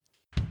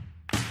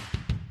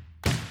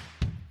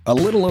A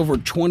little over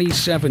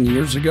 27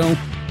 years ago,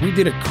 we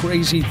did a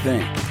crazy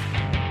thing.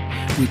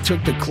 We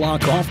took the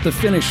clock off the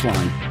finish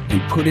line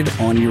and put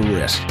it on your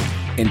wrist.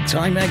 And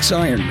Timex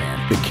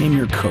Ironman became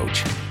your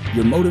coach,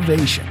 your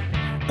motivation,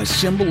 a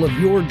symbol of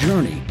your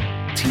journey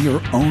to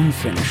your own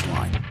finish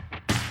line.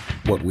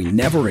 What we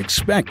never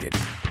expected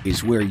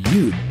is where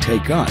you'd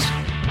take us.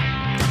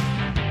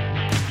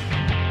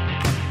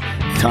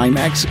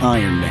 Timex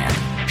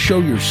Ironman. Show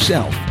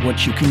yourself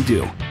what you can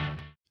do.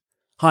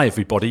 Hi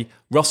everybody,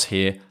 Ross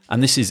here,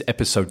 and this is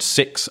episode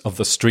 6 of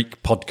the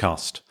Streak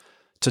podcast.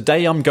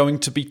 Today I'm going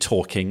to be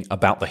talking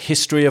about the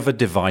history of a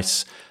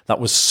device that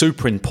was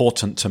super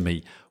important to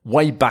me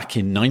way back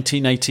in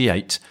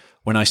 1988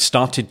 when I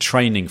started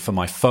training for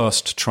my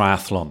first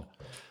triathlon.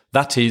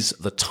 That is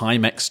the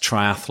Timex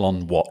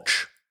Triathlon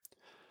watch.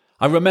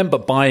 I remember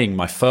buying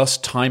my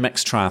first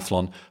Timex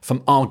Triathlon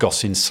from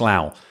Argos in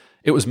Slough.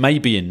 It was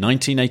maybe in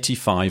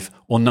 1985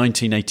 or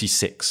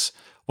 1986,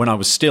 when I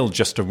was still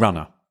just a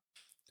runner.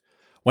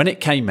 When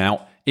it came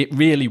out, it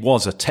really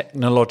was a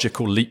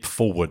technological leap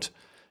forward.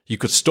 You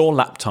could store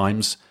lap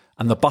times,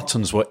 and the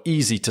buttons were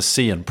easy to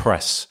see and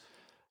press.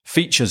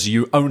 Features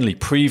you only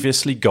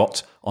previously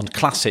got on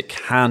classic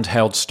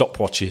handheld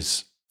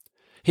stopwatches.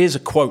 Here's a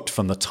quote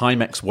from the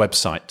Timex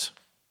website.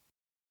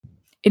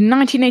 In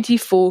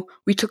 1984,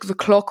 we took the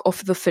clock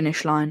off the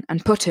finish line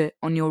and put it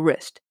on your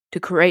wrist to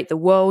create the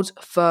world's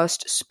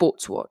first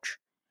sports watch.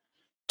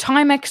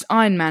 Timex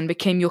Ironman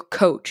became your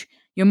coach,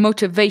 your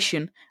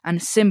motivation,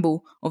 and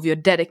symbol of your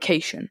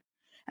dedication.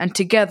 And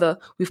together,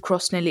 we've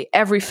crossed nearly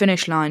every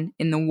finish line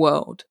in the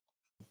world.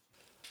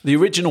 The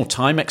original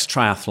Timex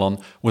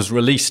Triathlon was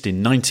released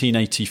in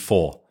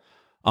 1984,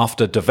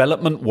 after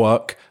development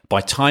work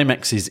by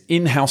Timex's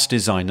in-house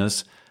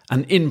designers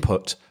and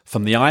input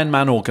from the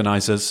Ironman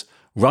organisers,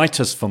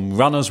 writers from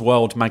Runner's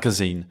World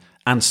magazine,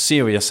 and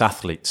serious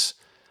athletes.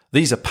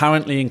 These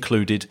apparently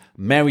included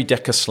Mary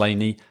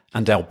Decker-Slaney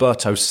and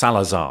Alberto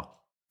Salazar.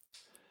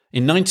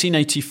 In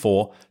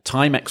 1984,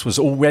 Timex was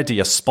already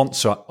a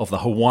sponsor of the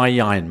Hawaii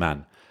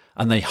Ironman,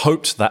 and they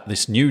hoped that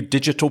this new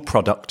digital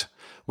product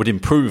would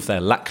improve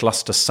their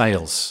lackluster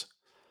sales.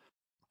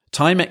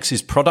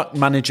 Timex's product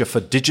manager for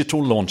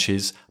digital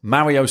launches,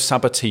 Mario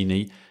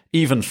Sabatini,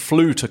 even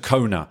flew to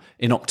Kona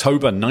in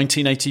October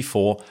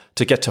 1984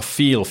 to get a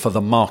feel for the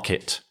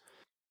market.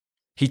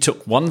 He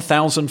took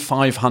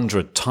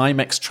 1,500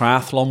 Timex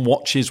Triathlon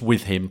watches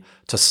with him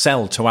to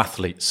sell to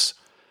athletes.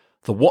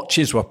 The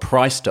watches were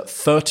priced at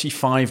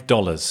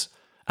 $35,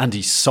 and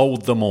he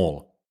sold them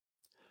all.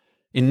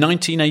 In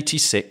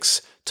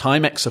 1986,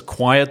 Timex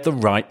acquired the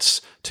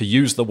rights to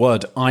use the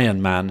word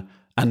Ironman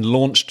and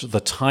launched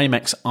the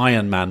Timex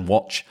Ironman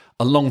watch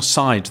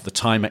alongside the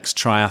Timex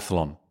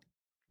Triathlon.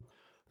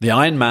 The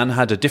Ironman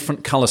had a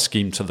different colour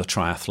scheme to the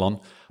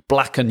Triathlon,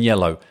 black and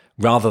yellow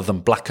rather than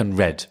black and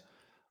red.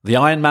 The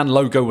Ironman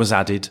logo was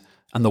added,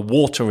 and the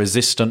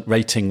water-resistant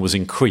rating was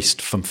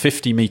increased from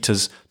 50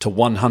 metres to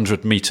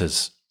 100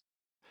 metres.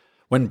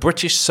 When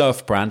British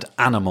surf brand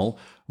Animal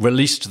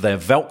released their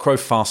Velcro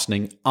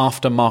fastening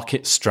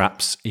aftermarket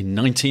straps in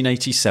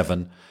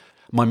 1987,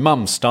 my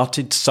mum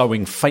started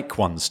sewing fake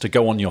ones to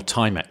go on your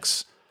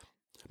Timex.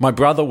 My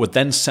brother would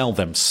then sell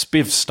them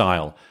Spiv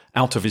style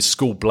out of his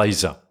school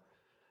blazer.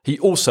 He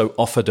also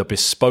offered a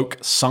bespoke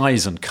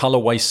size and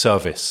colourway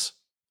service.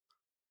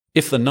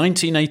 If the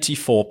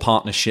 1984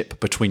 partnership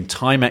between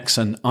Timex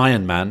and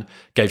Ironman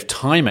gave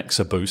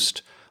Timex a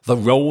boost, the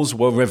roles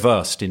were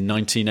reversed in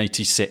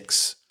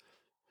 1986.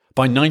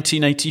 By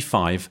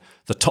 1985,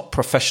 the top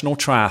professional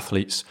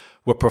triathletes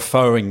were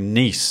preferring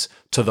Nice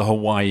to the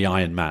Hawaii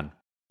Ironman.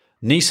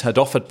 Nice had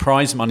offered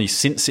prize money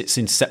since its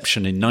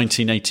inception in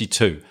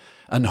 1982,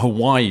 and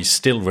Hawaii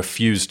still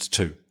refused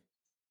to.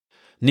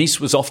 Nice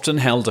was often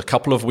held a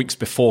couple of weeks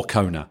before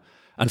Kona,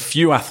 and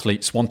few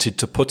athletes wanted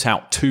to put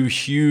out two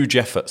huge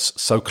efforts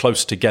so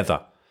close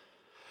together.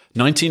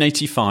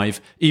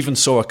 1985 even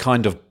saw a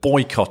kind of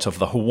boycott of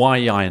the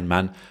Hawaii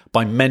Ironman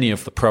by many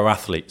of the pro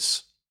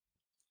athletes.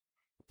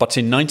 But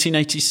in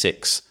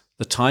 1986,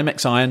 the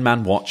Timex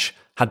Ironman watch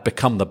had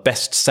become the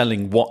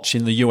best-selling watch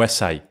in the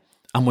USA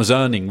and was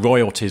earning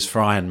royalties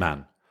for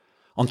Ironman.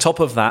 On top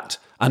of that,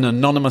 an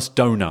anonymous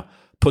donor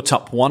put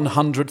up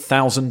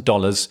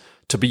 $100,000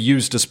 to be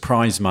used as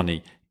prize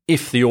money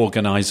if the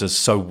organisers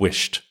so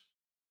wished.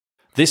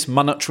 This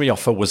monetary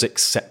offer was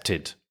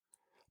accepted,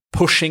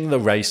 pushing the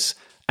race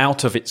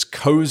out of its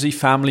cosy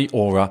family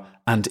aura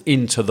and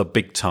into the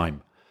big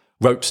time,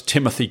 wrote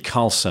Timothy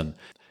Carlson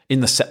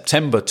in the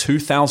September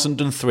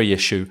 2003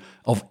 issue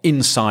of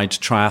Inside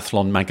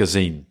Triathlon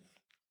magazine.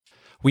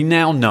 We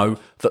now know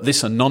that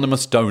this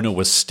anonymous donor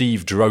was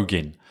Steve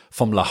Drogin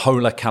from La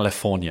Jolla,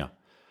 California.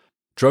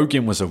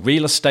 Drogin was a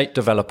real estate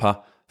developer,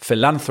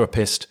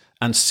 philanthropist,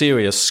 and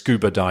serious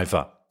scuba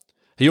diver.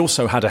 He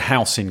also had a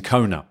house in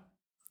Kona.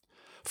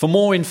 For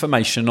more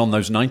information on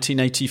those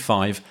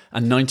 1985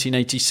 and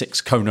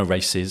 1986 Kona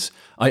races,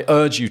 I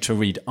urge you to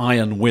read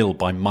Iron Will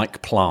by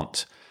Mike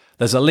Plant.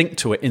 There's a link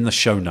to it in the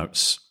show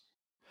notes.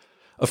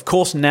 Of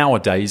course,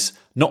 nowadays,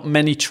 not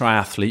many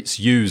triathletes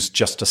use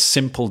just a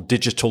simple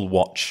digital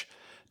watch.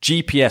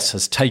 GPS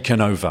has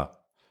taken over.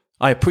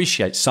 I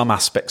appreciate some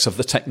aspects of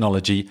the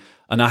technology,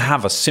 and I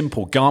have a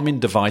simple Garmin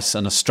device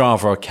and a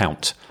Strava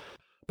account.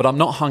 But I'm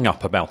not hung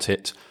up about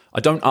it. I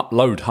don't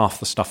upload half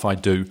the stuff I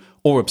do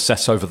or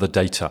obsess over the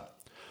data.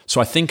 So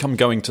I think I'm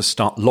going to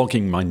start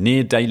logging my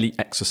near-daily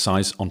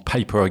exercise on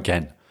paper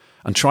again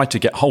and try to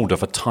get hold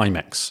of a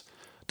Timex.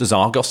 Does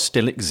Argos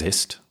still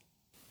exist?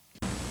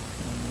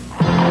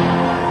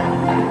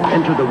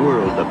 Enter the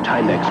world of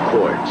Timex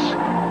cords.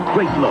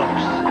 Great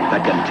looks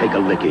that can take a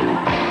licking.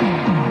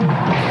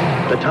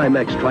 The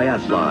Timex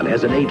Triathlon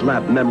has an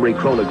 8-lap memory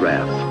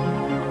chronograph.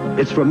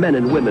 It's for men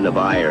and women of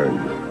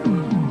iron.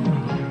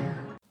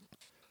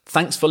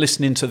 Thanks for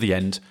listening to the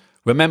end.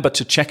 Remember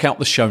to check out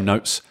the show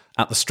notes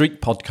at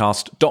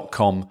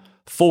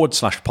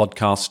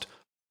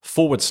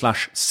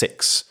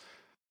thestreakpodcast.com/podcast/6.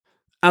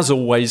 As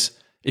always,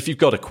 if you've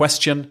got a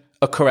question,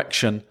 a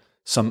correction,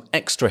 some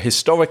extra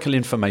historical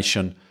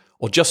information,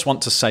 or just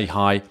want to say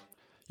hi,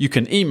 you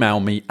can email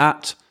me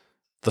at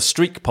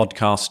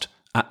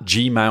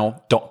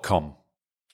thestreakpodcast@gmail.com.